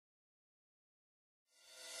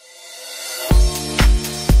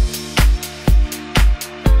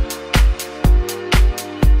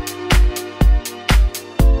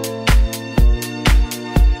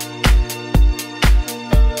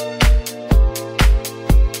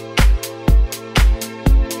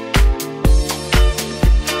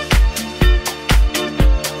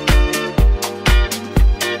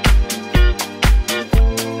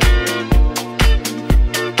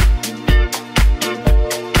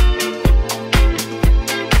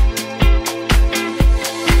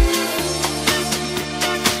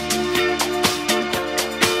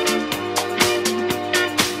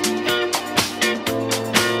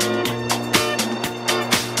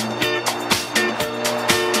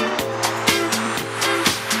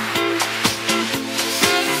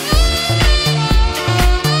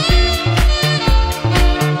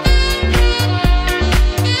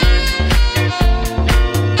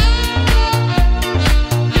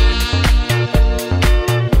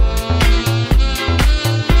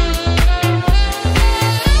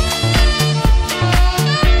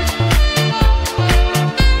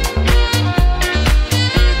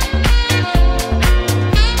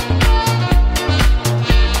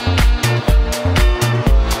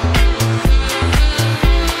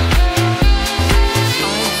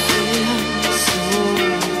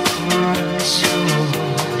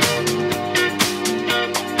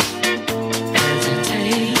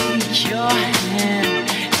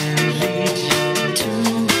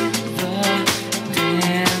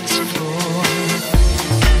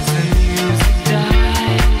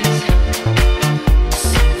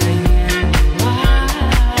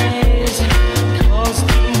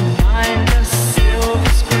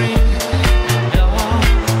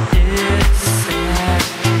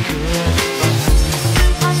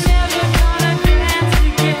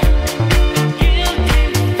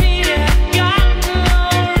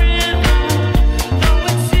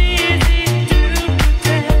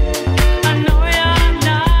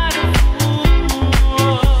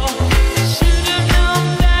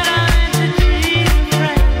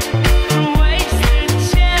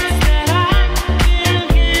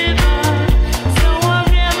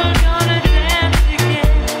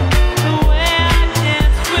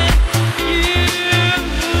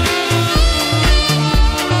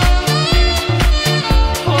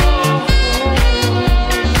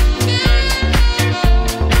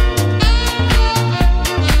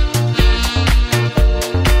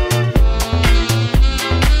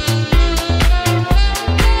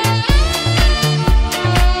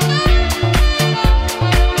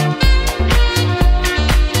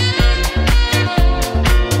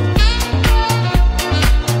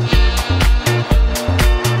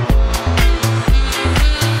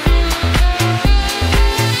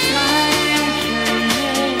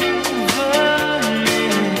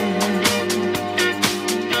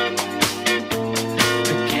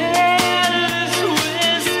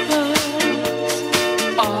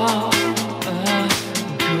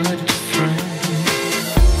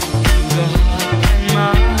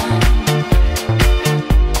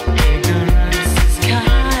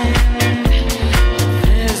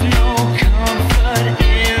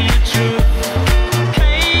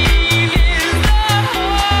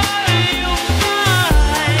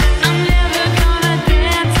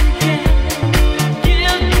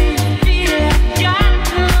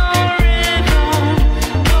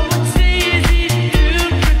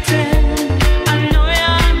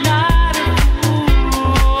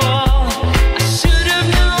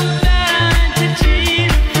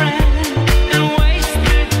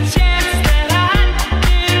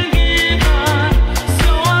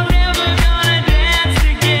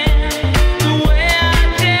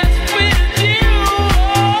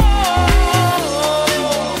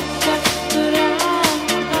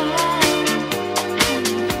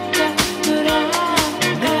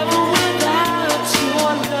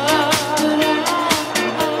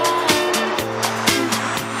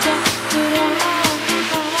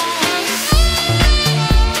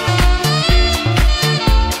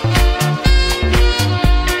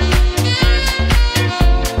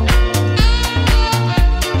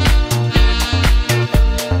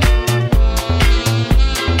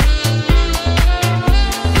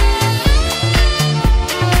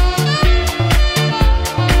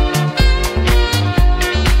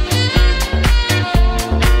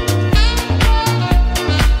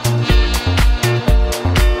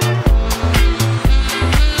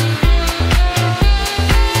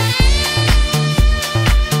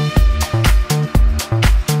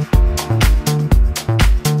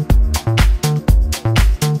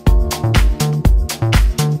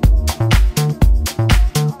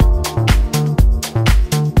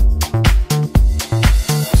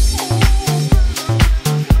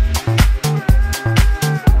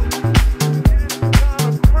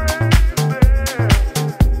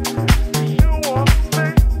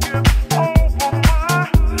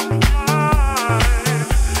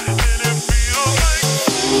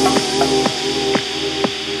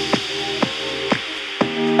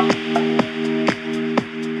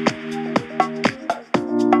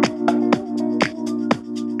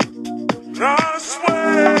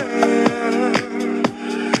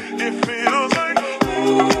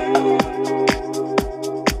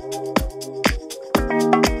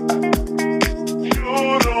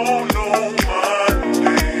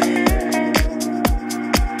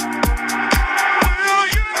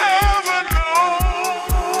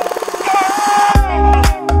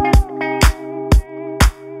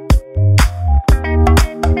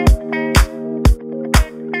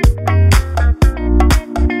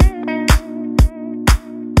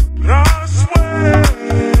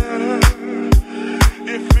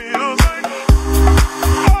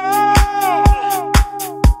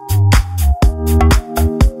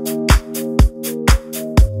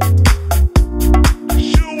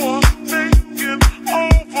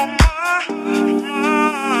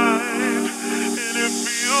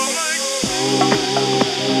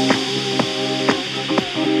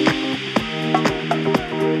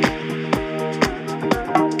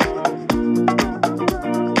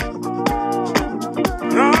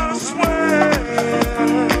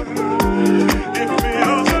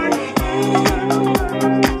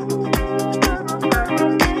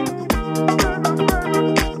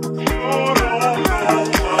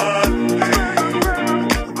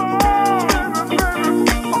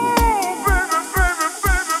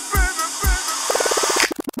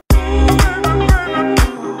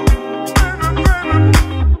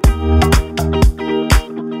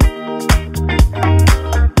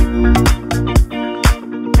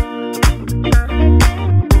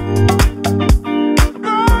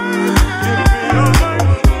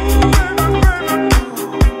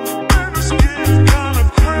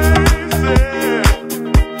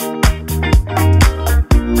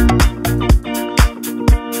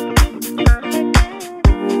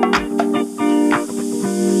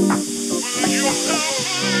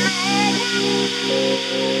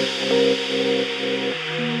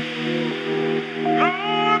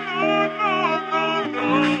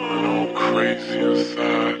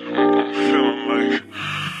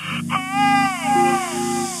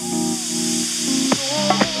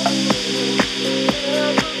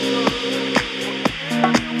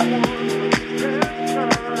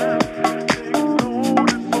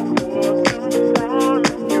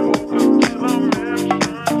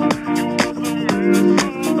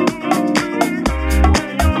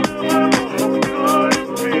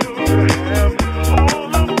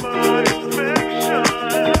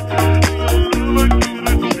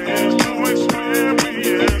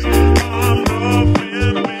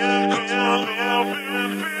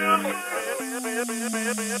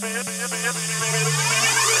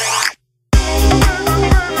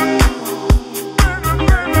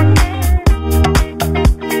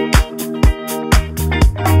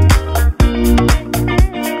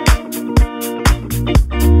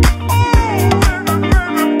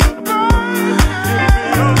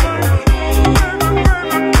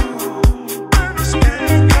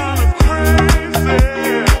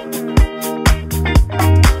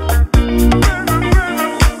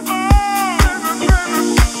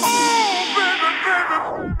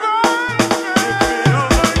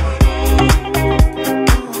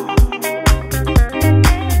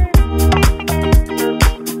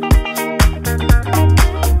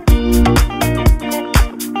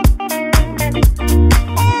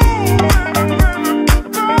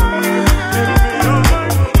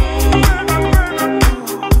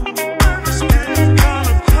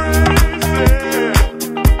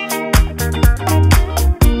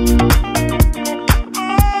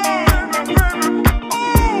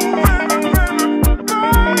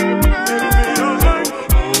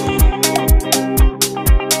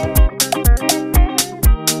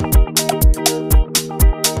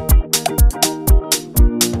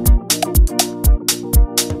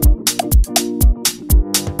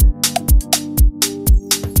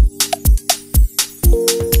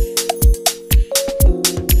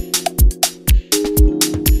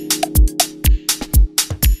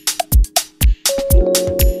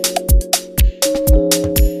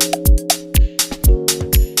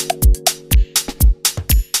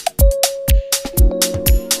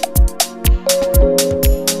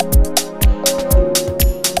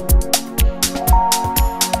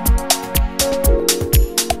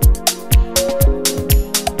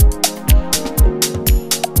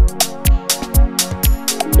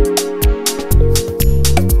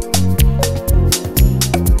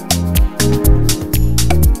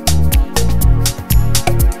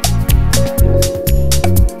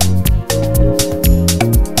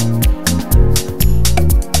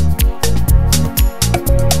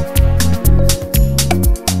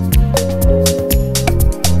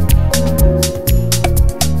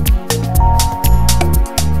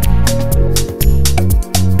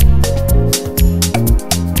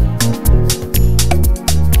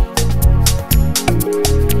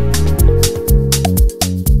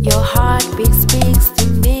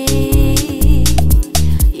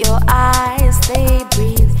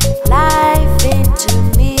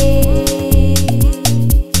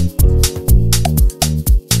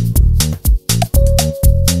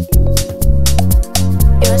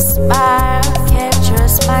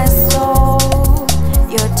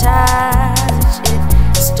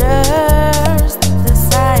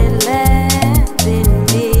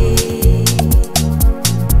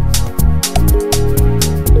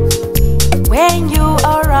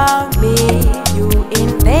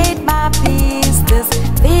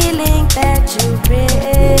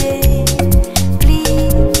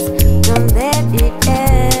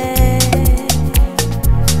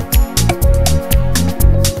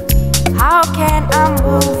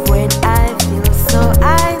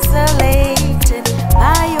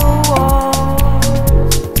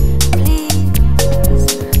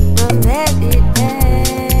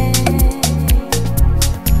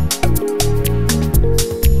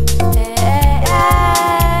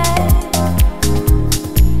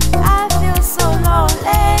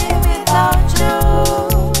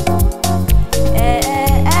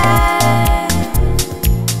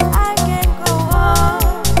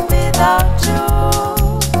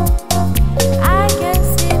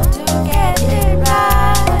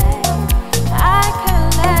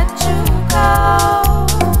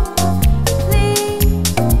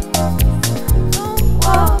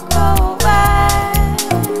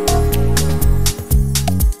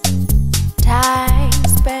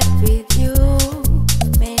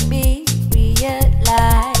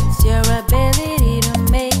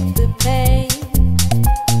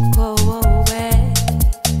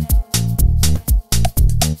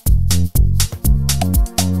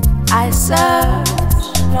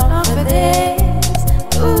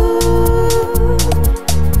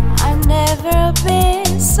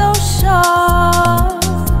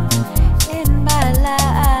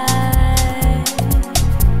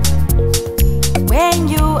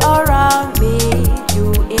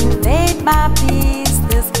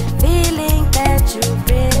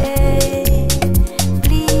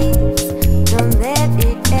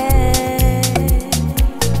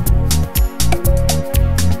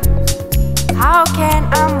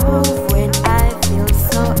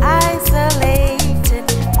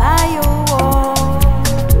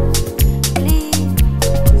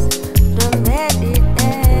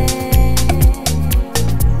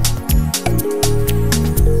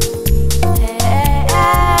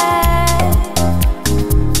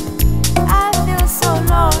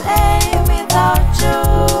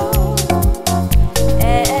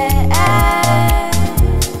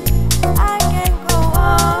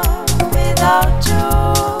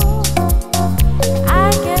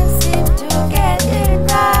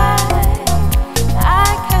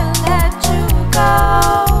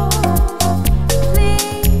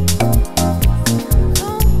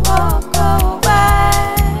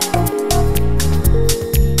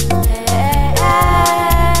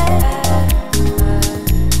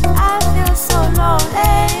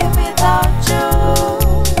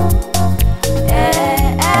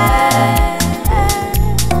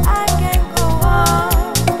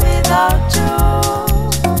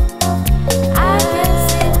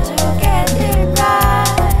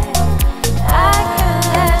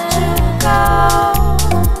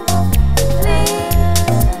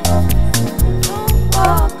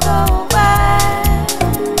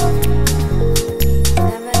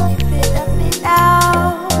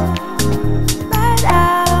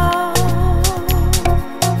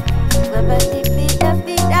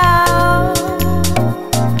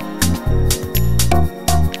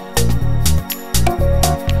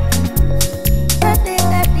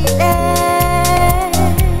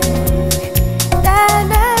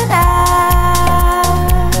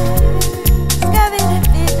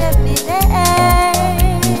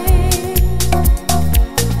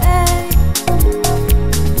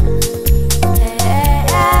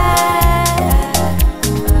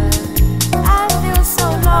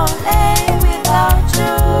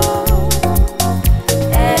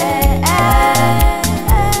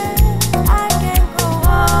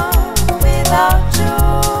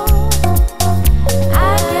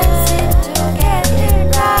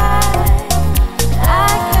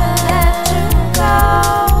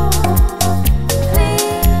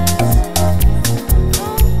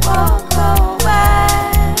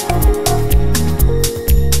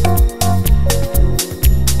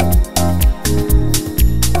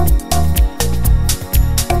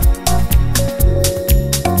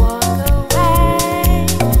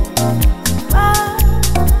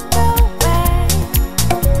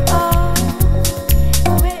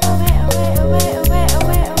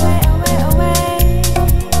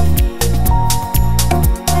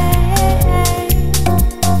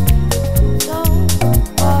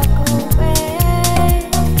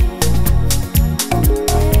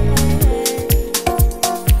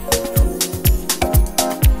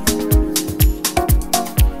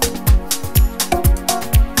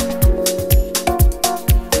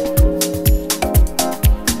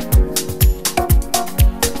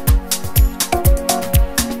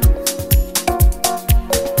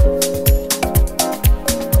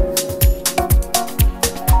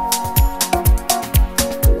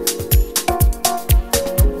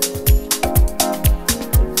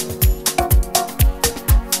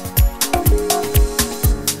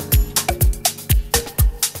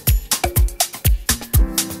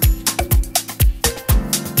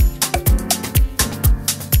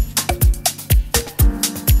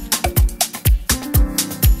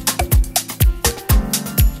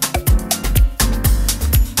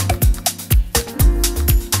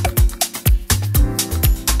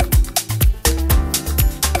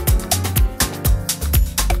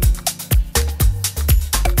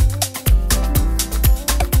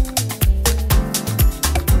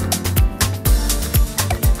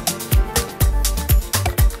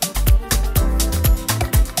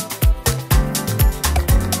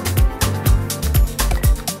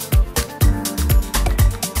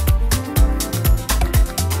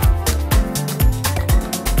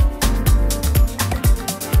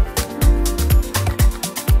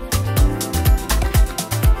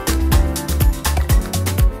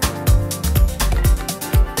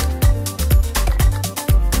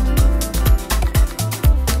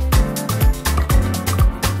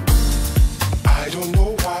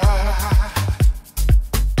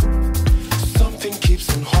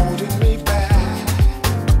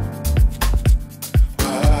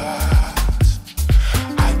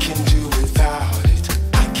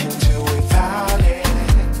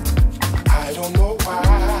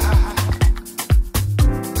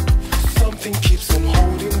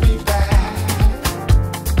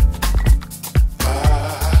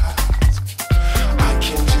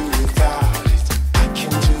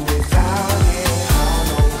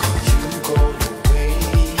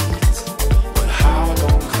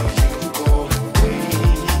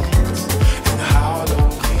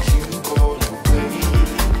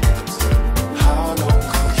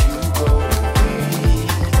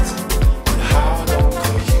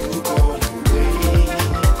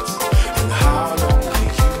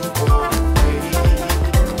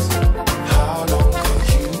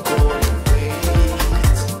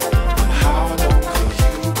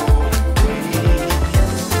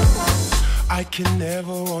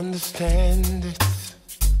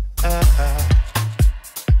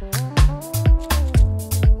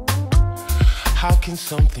can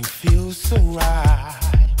something feel so right,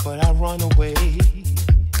 but I run away?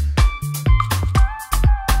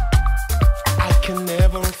 I can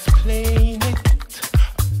never explain it,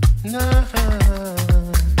 nah.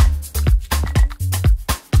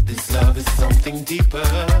 This love is something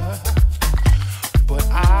deeper, but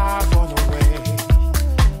I run away.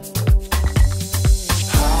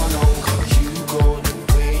 How long are you gonna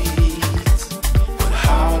wait? But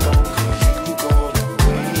how long are you gonna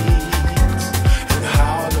wait? And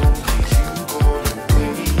how long are you gonna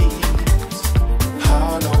wait? How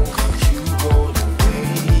long are you gonna wait?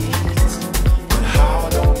 But how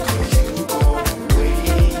long are you gonna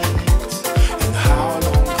wait? And how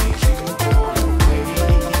long are you gonna wait?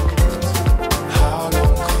 How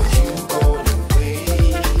long are you gonna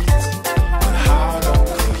wait? But how long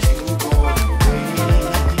are you gonna wait?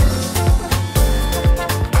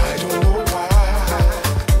 I don't know why.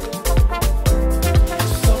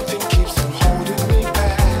 Something keeps on holding me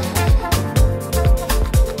back.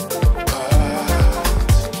 But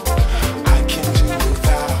I can do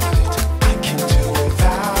without it. I can do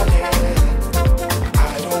without it.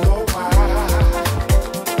 I don't know why.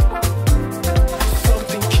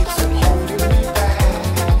 Something keeps on holding me back.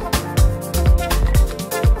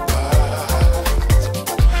 But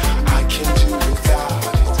I can do without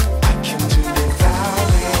it. I can do without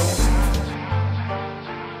it.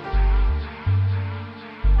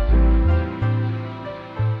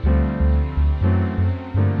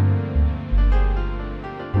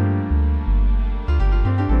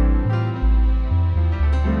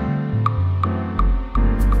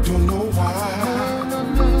 Don't know why. No,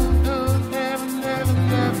 never, never,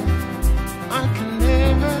 never. I can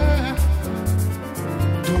never.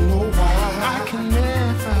 Don't know why. I can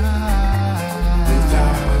never.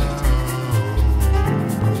 Without it.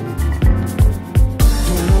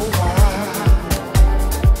 Don't know why.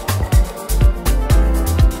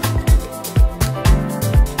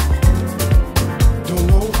 Don't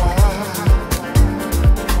know why.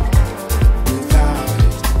 Without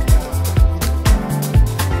it.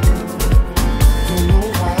 Don't know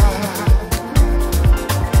why.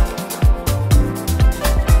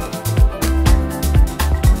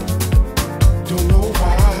 Don't know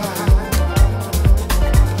why.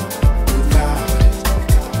 Without it.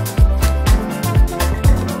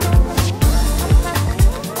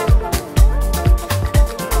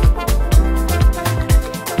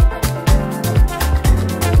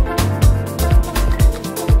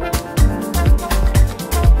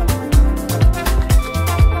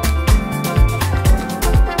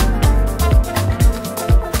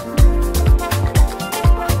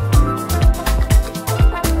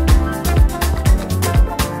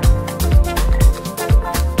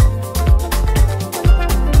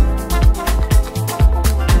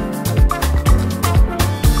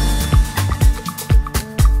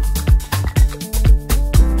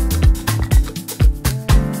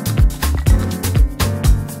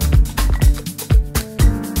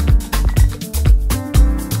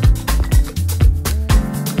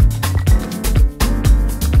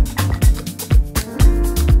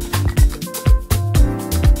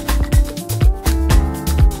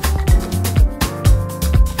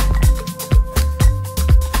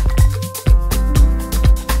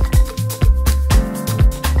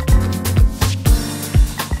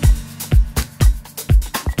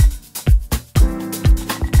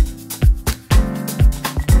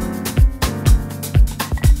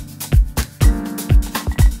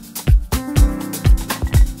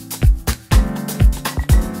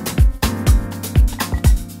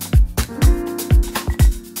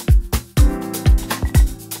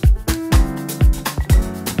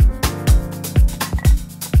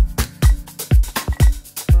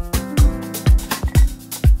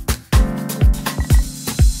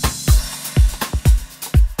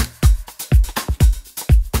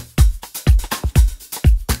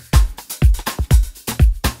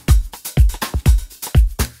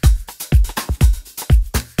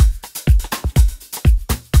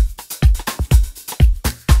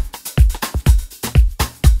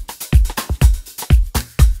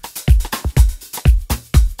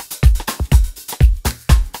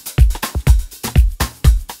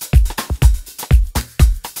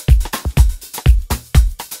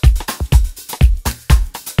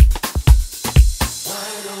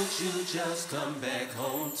 You just come back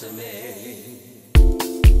home to me.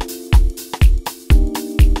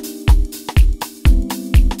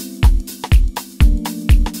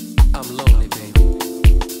 I'm lonely, baby.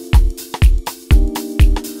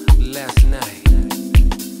 Last night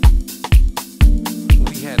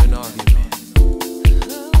we had an argument,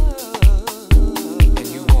 and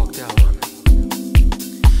you walked out on me.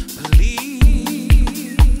 Please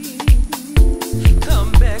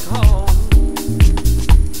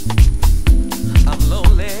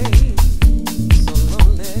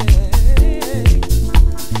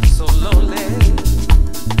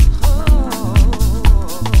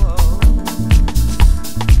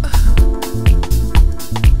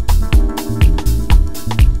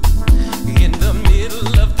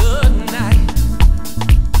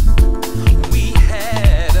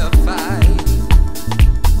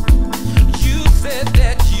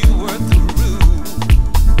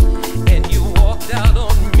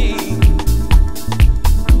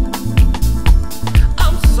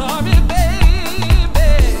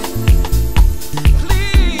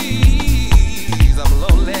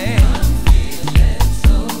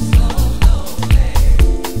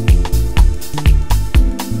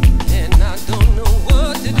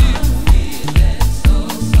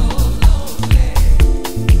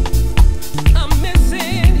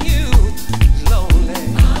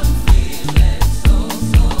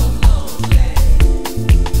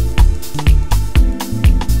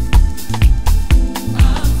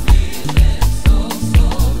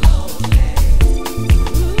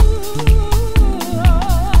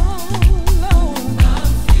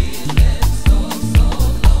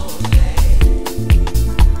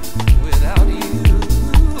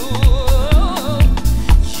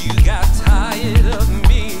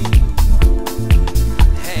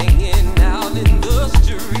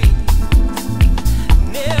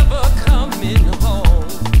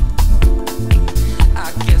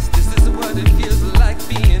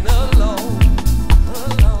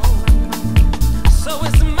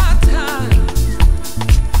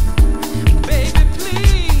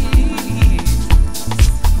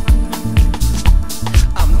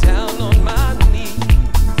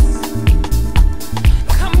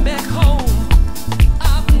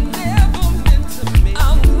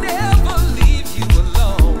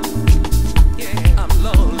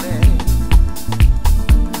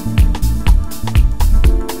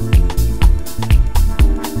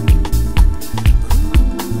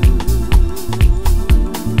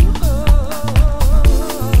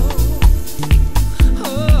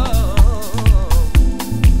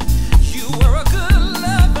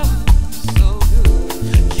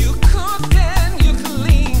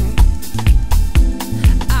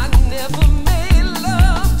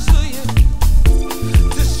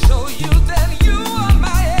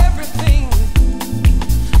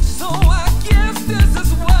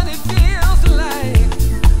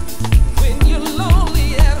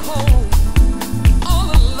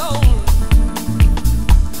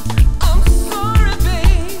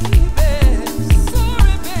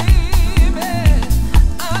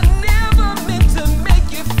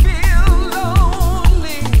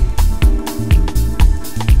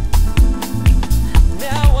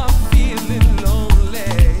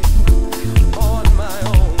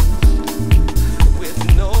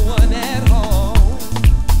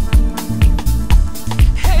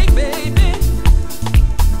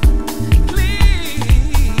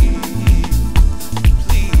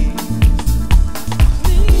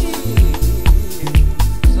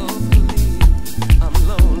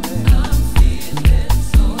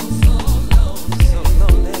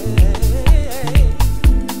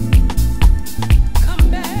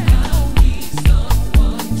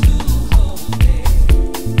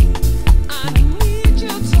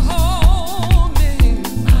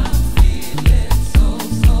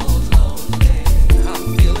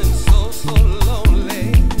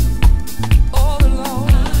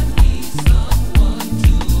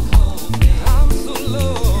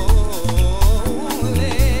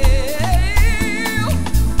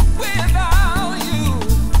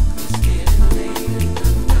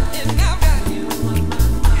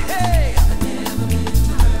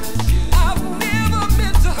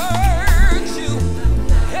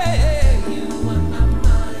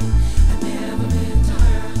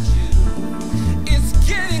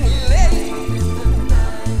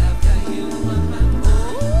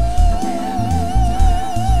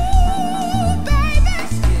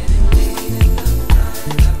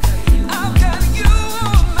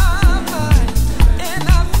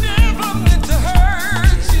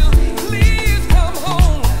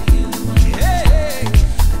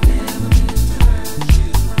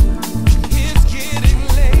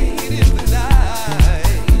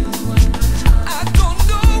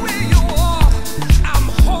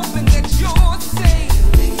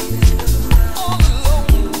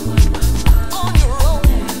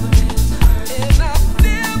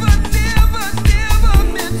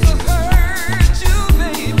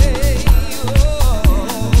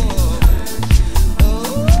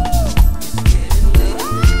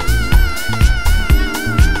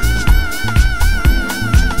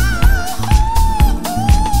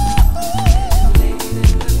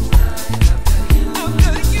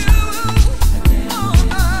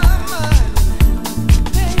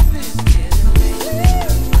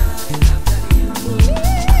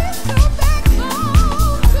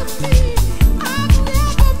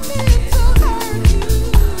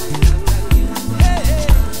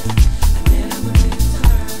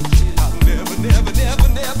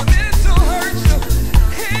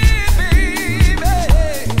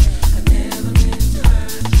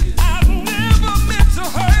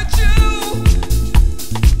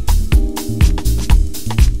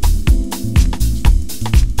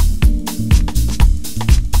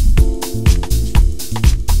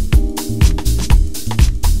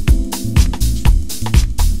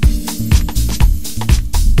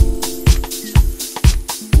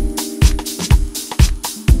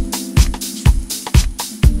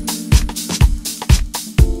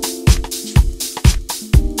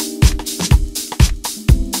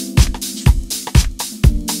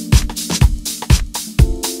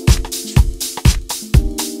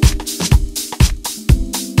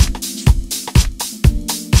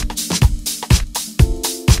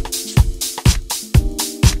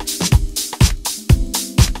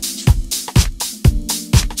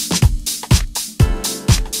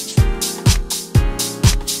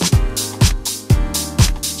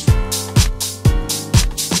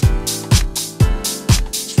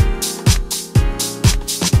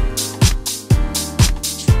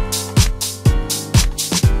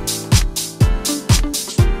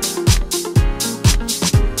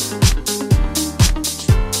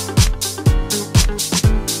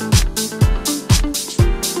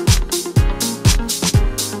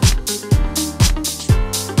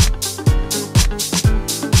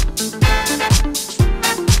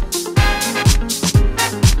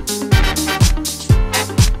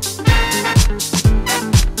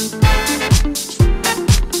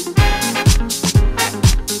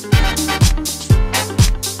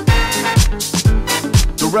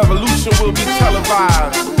revolution will be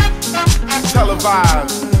televised.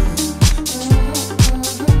 Televised.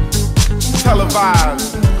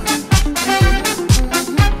 Televised.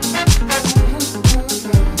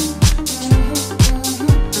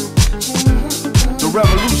 The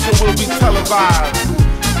revolution will be televised.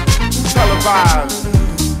 Televised.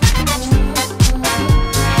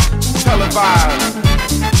 Televised.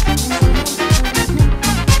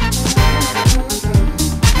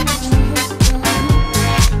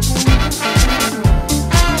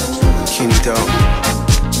 Kenny Dope.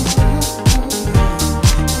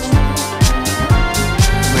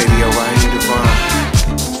 Radio Raheem DeVaughn.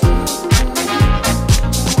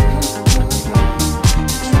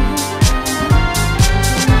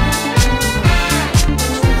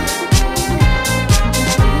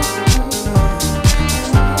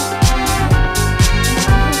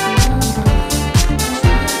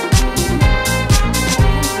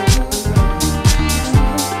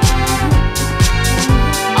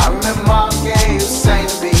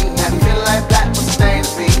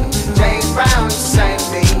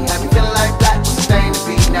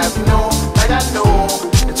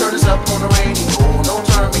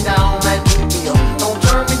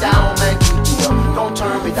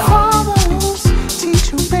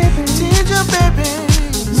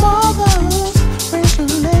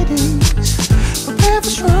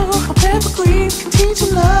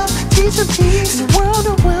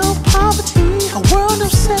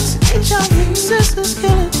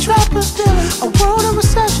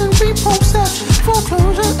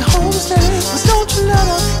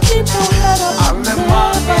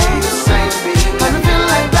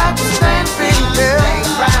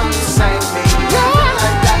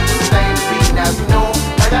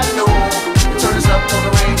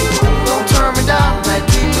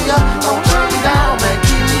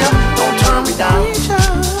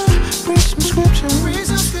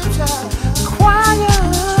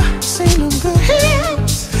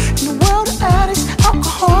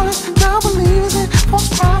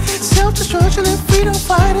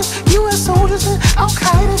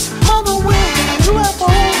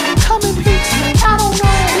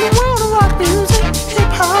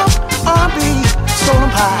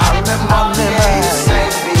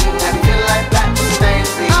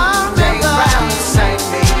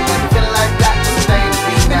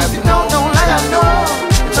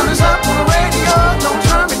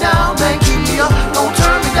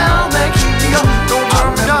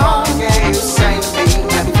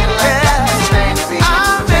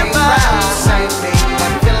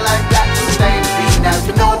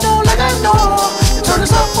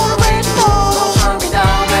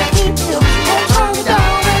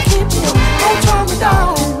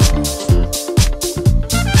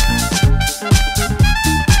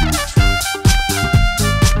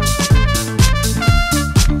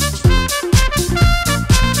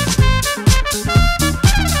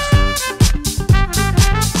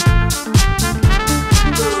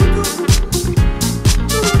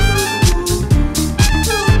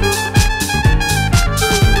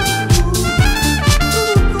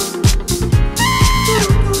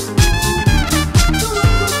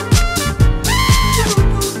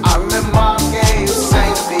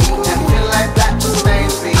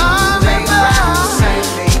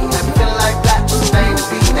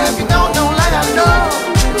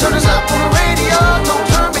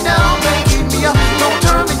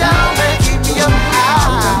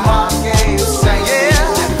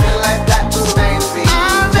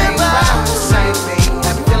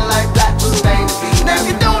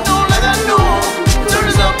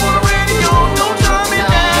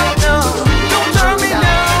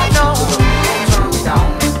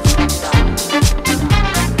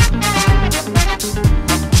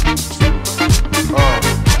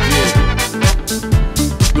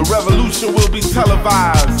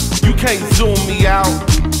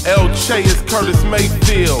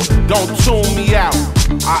 Don't tune me out.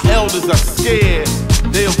 Our elders are scared.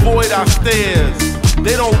 They avoid our stares.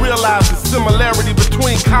 They don't realize the similarity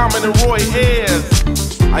between Common and Roy Ayers.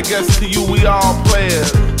 I guess to you we all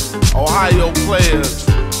players. Ohio players.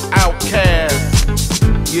 Outcasts.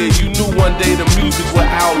 Yeah, you knew one day the music would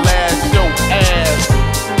outlast your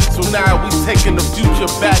ass. So now we taking the future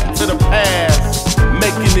back to the past.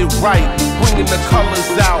 Making it right. Bringing the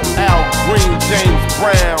colors out. Al Green, James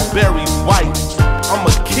Brown, Barry White. I'm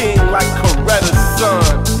a king like Coretta's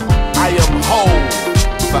son. I am whole,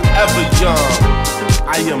 forever young.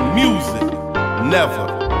 I am music, never,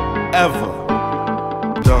 ever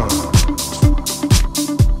done.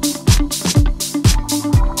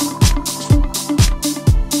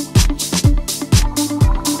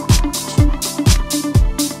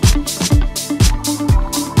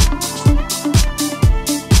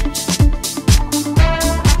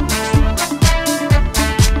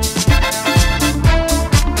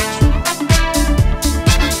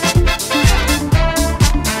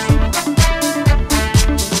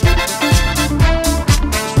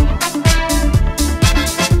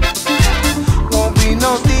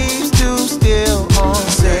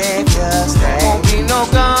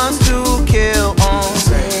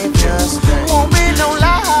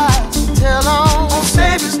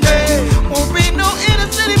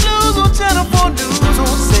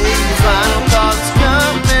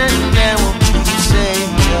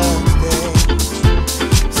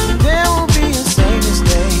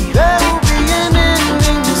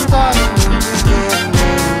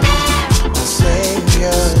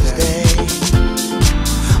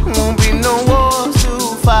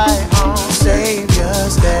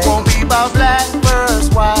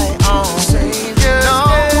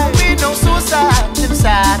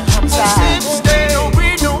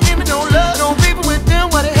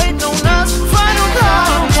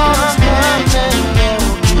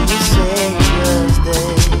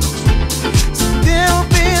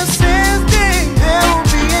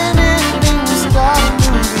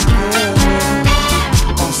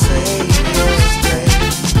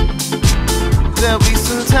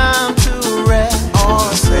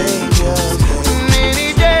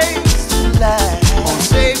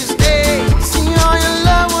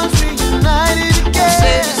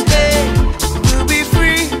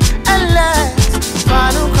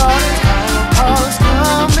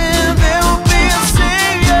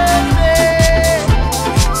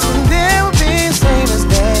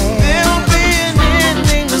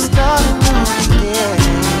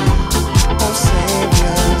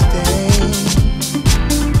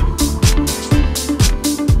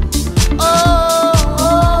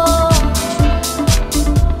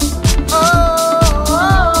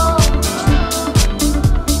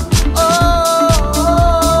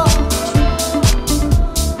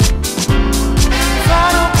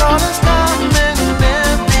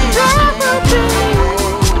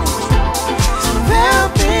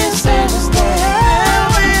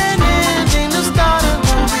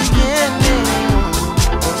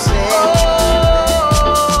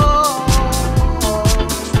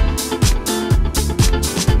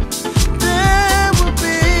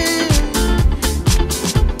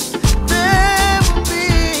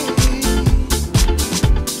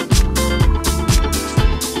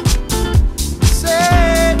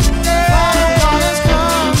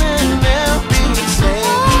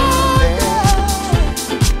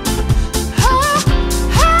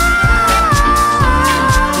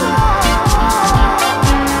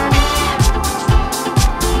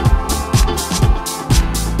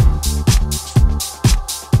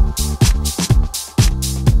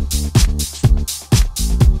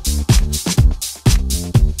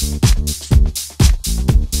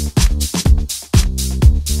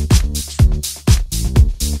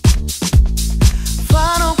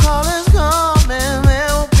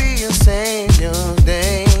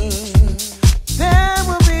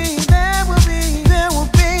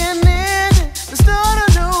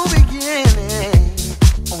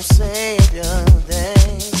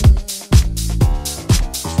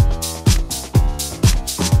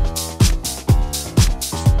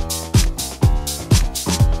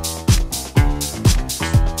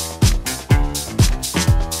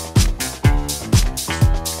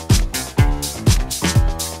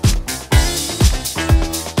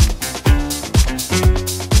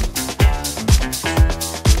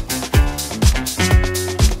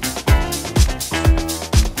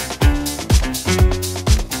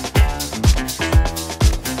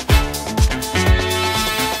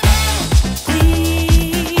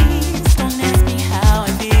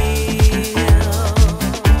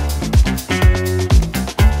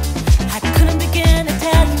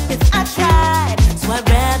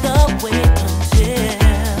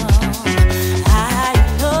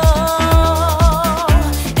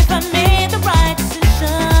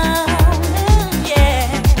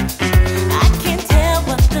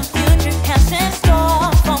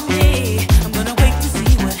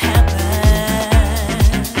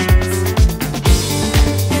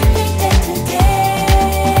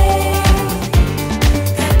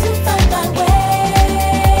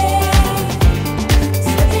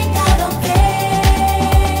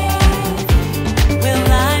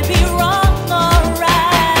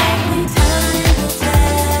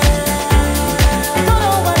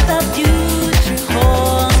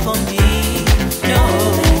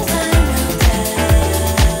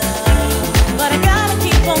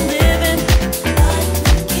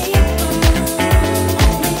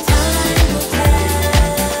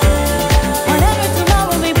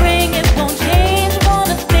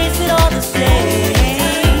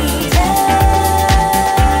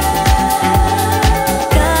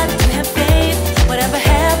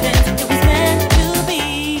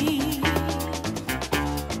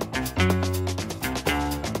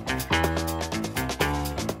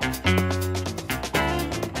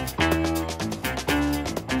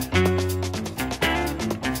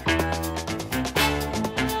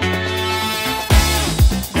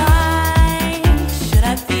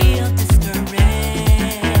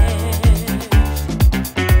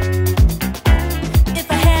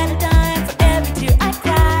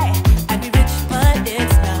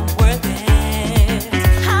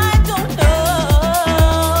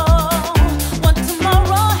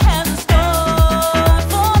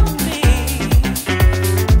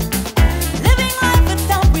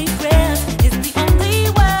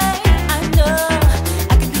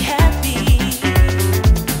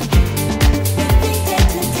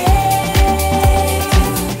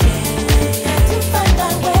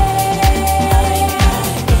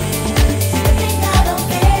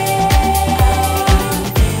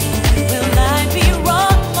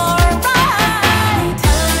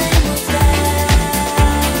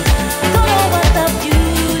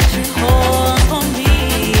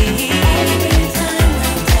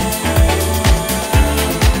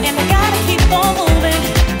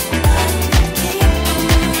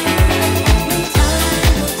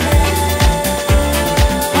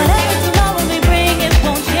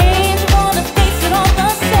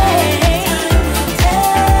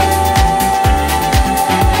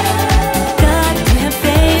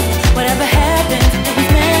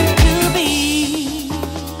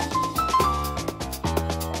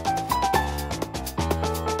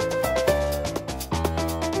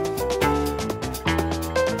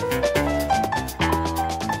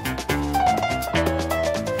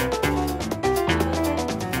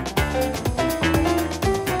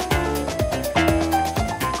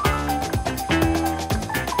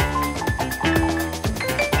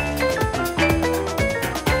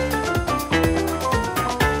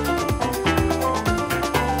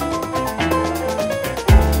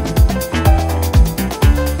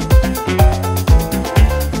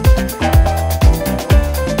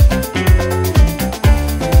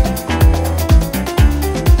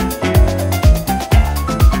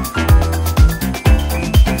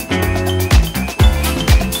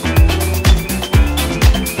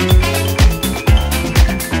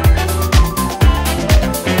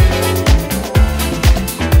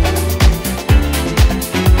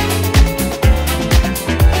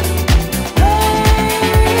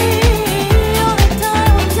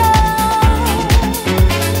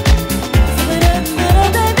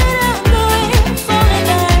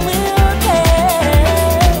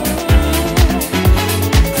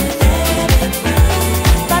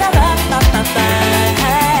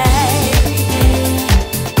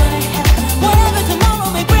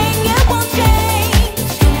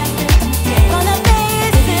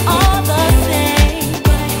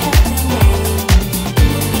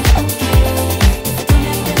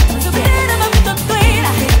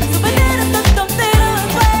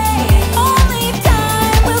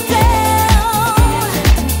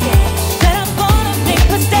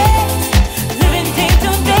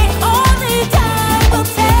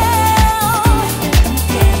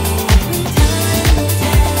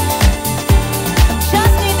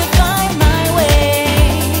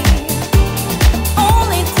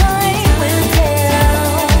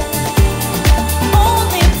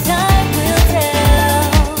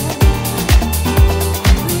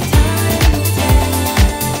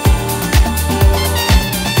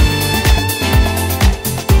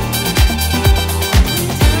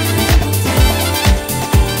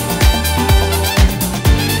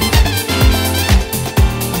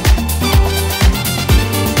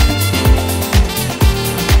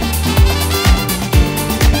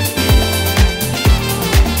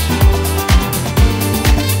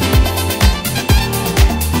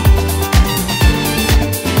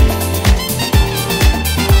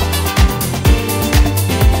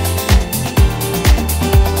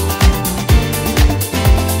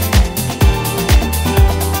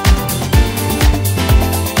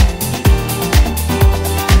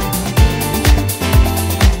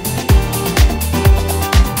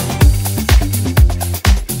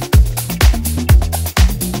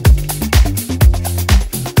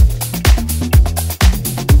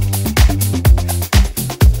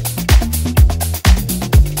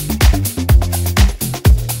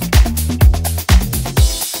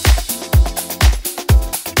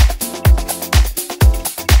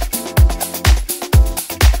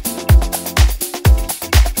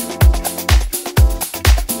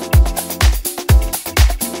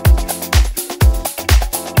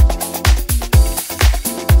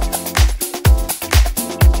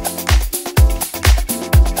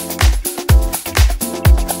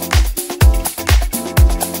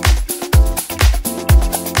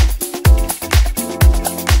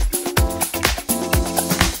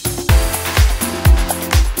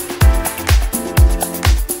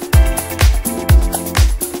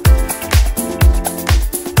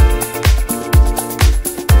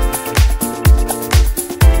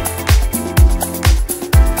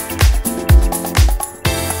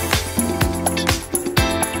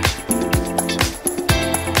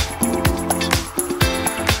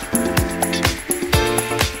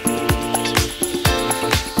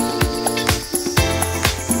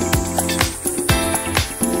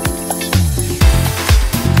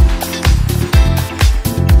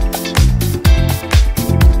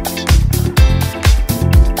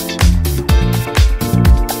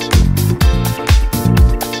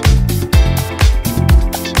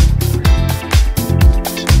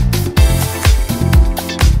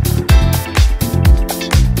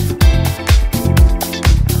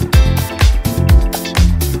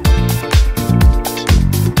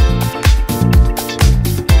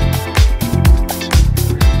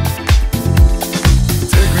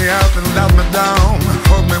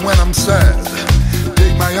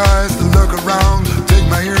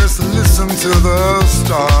 eyes to listen to the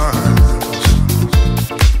stars.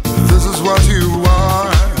 This is what you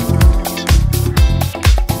are.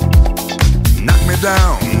 Knock me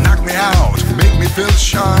down, knock me out, make me feel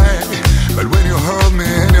shy. But when you hold me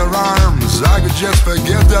in your arms, I could just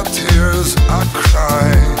forget the tears I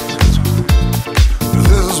cried.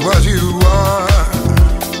 This is what you are.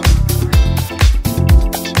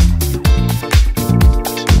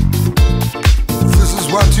 This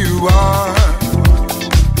is what you are.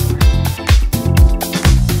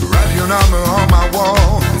 Write your number on my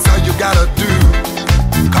wall, that's all you gotta do.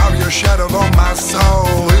 Carve your shadow on my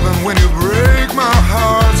soul, even when you break my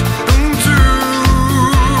heart in two.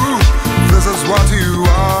 This is what you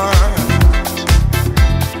are.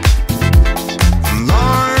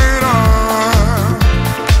 Light on.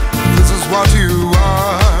 This is what you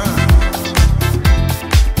are.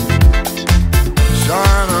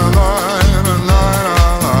 Shine a light, a light,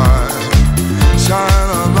 a light. Shine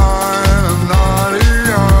a light, a light,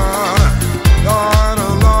 yeah. Light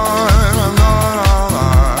a light, a light, a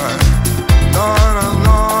light. Light a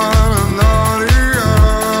light, a light, yeah.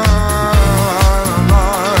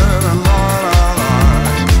 Light a light, a light, a light.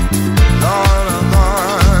 Light a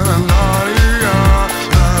light, a light, yeah.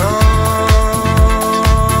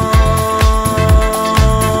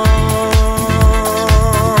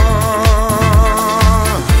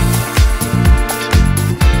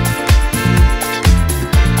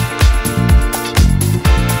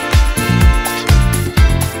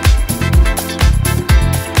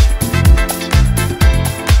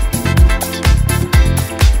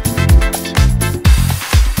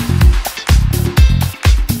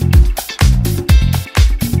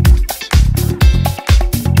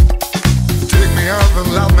 Take me up and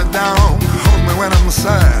let me down. Hold me when I'm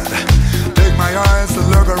sad. Take my eyes to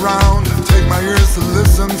look around. Take my ears to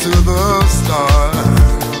listen to the stars.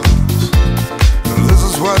 This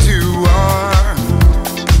is what you are.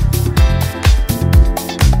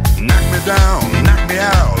 Knock me down, knock me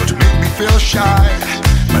out, make me feel shy.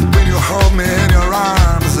 But when you hold me in your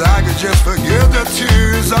arms, I could just forget the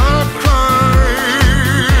tears I cried.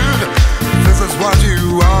 This is what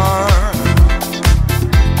you are.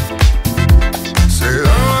 Say,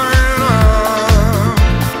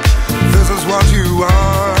 this is what you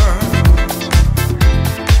are.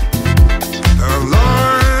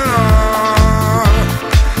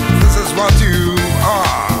 This is what you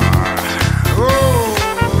are. Oh,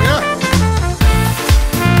 yeah.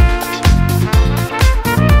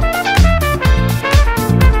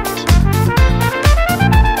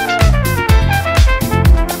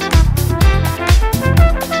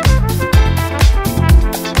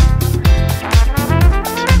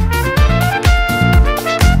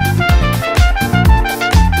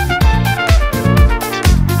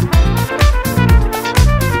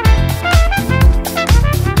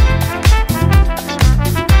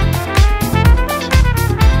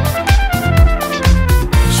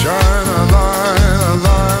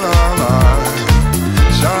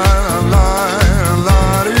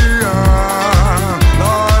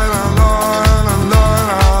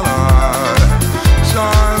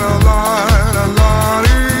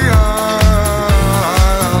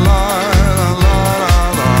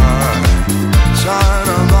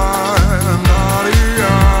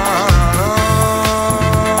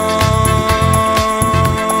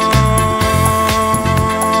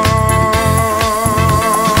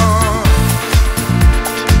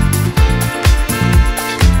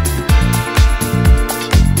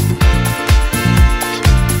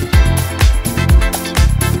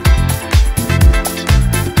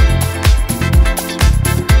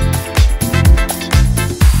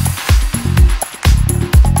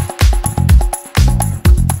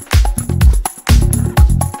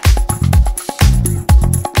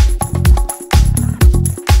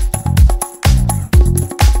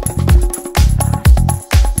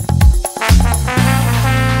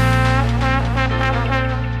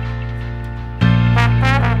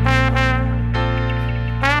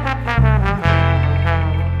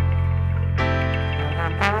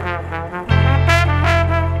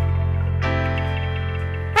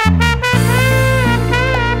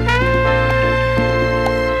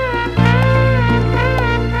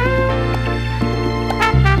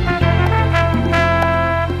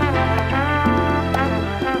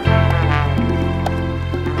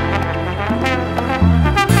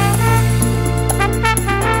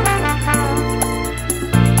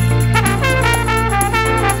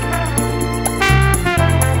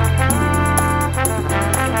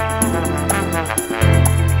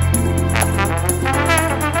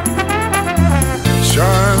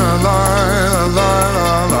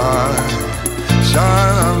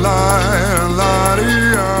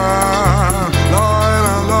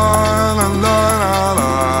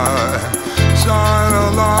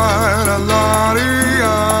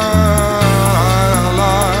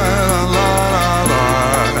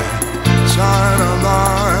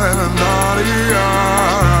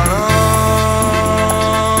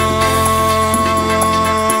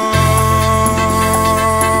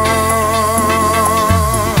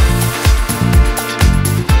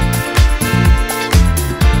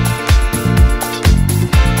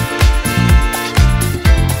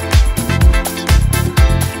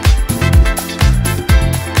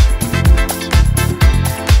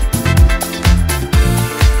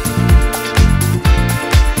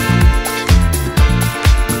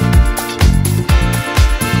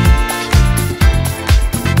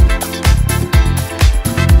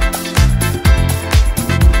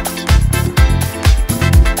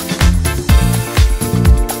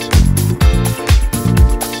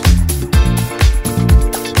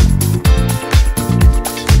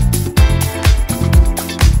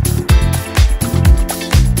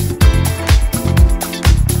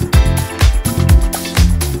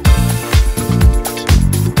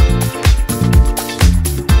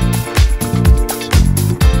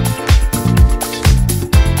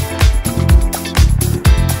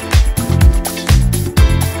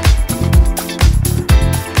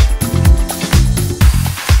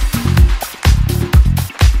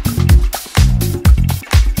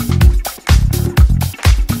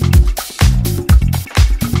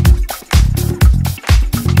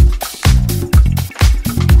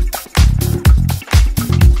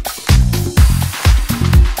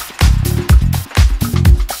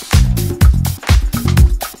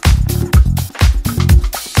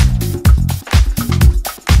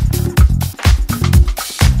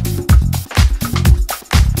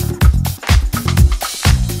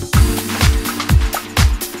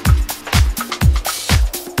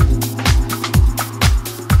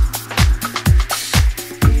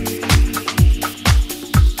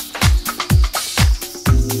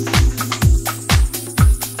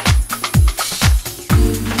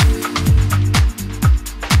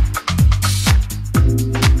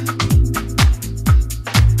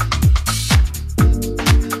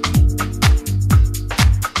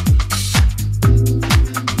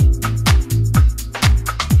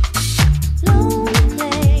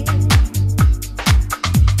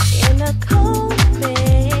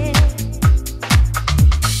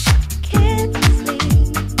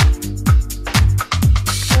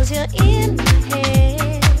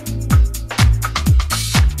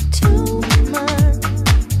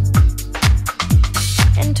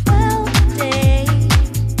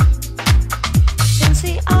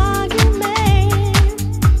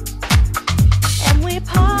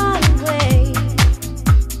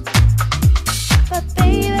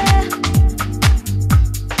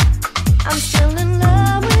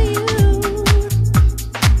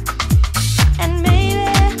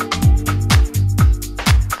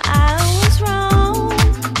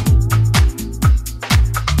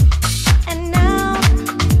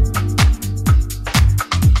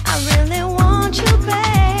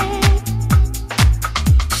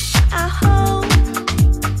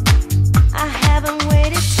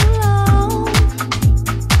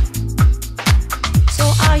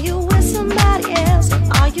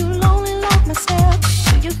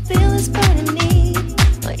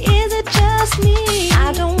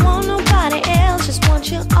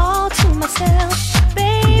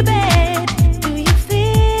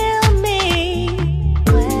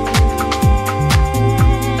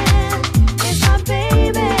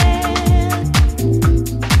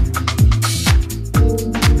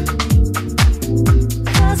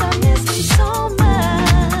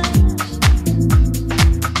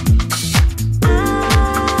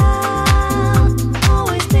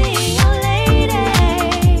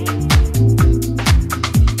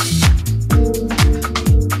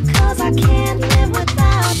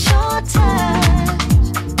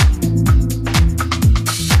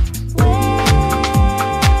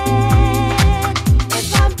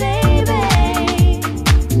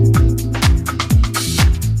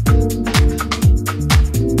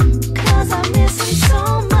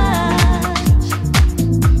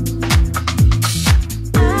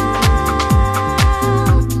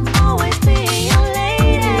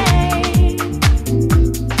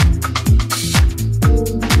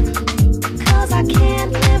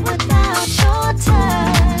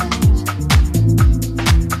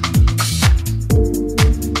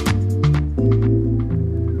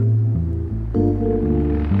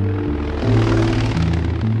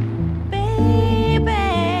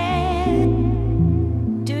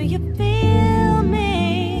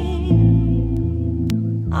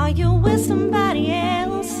 you with somebody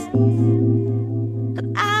else? 'Cause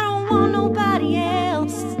I don't want nobody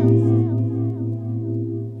else.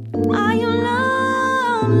 Are you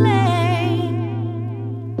lonely?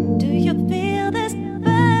 Do you feel this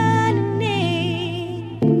burning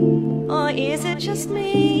need? Or is it just me?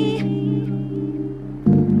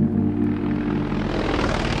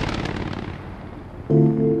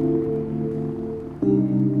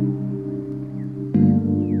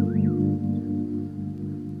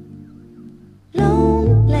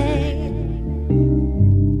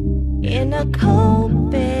 A cold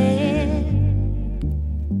bed,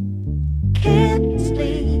 can't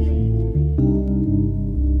sleep,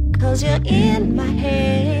 'cause you're in my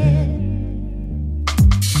head.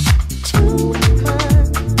 2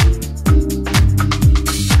 months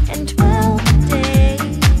and 12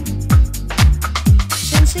 days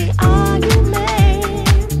since the argument,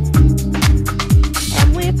 and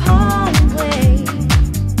we parted ways.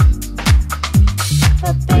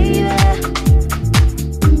 But baby,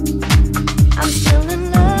 I'm still in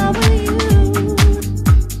love with you,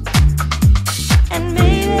 and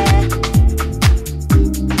maybe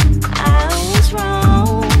I was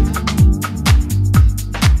wrong,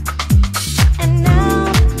 and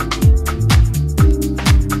now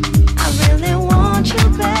I really want you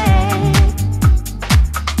back.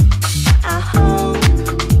 I hope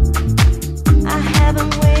I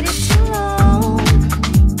haven't waited too long.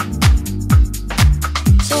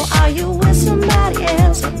 So are you with somebody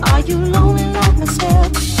else, or are you lonely like myself?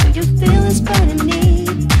 Do you feel this burning need,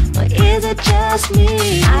 or is it just me?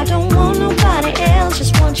 I don't want nobody else,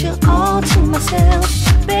 just want you all to myself.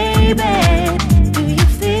 Baby, do you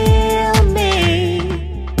feel me?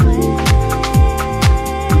 Where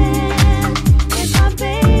is my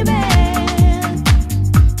baby?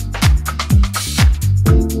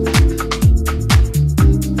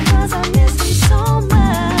 'Cause I miss him so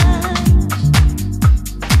much.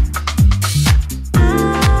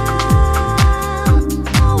 I'll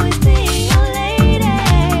always be your lady,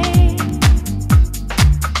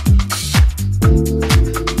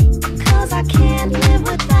 'cause I can't live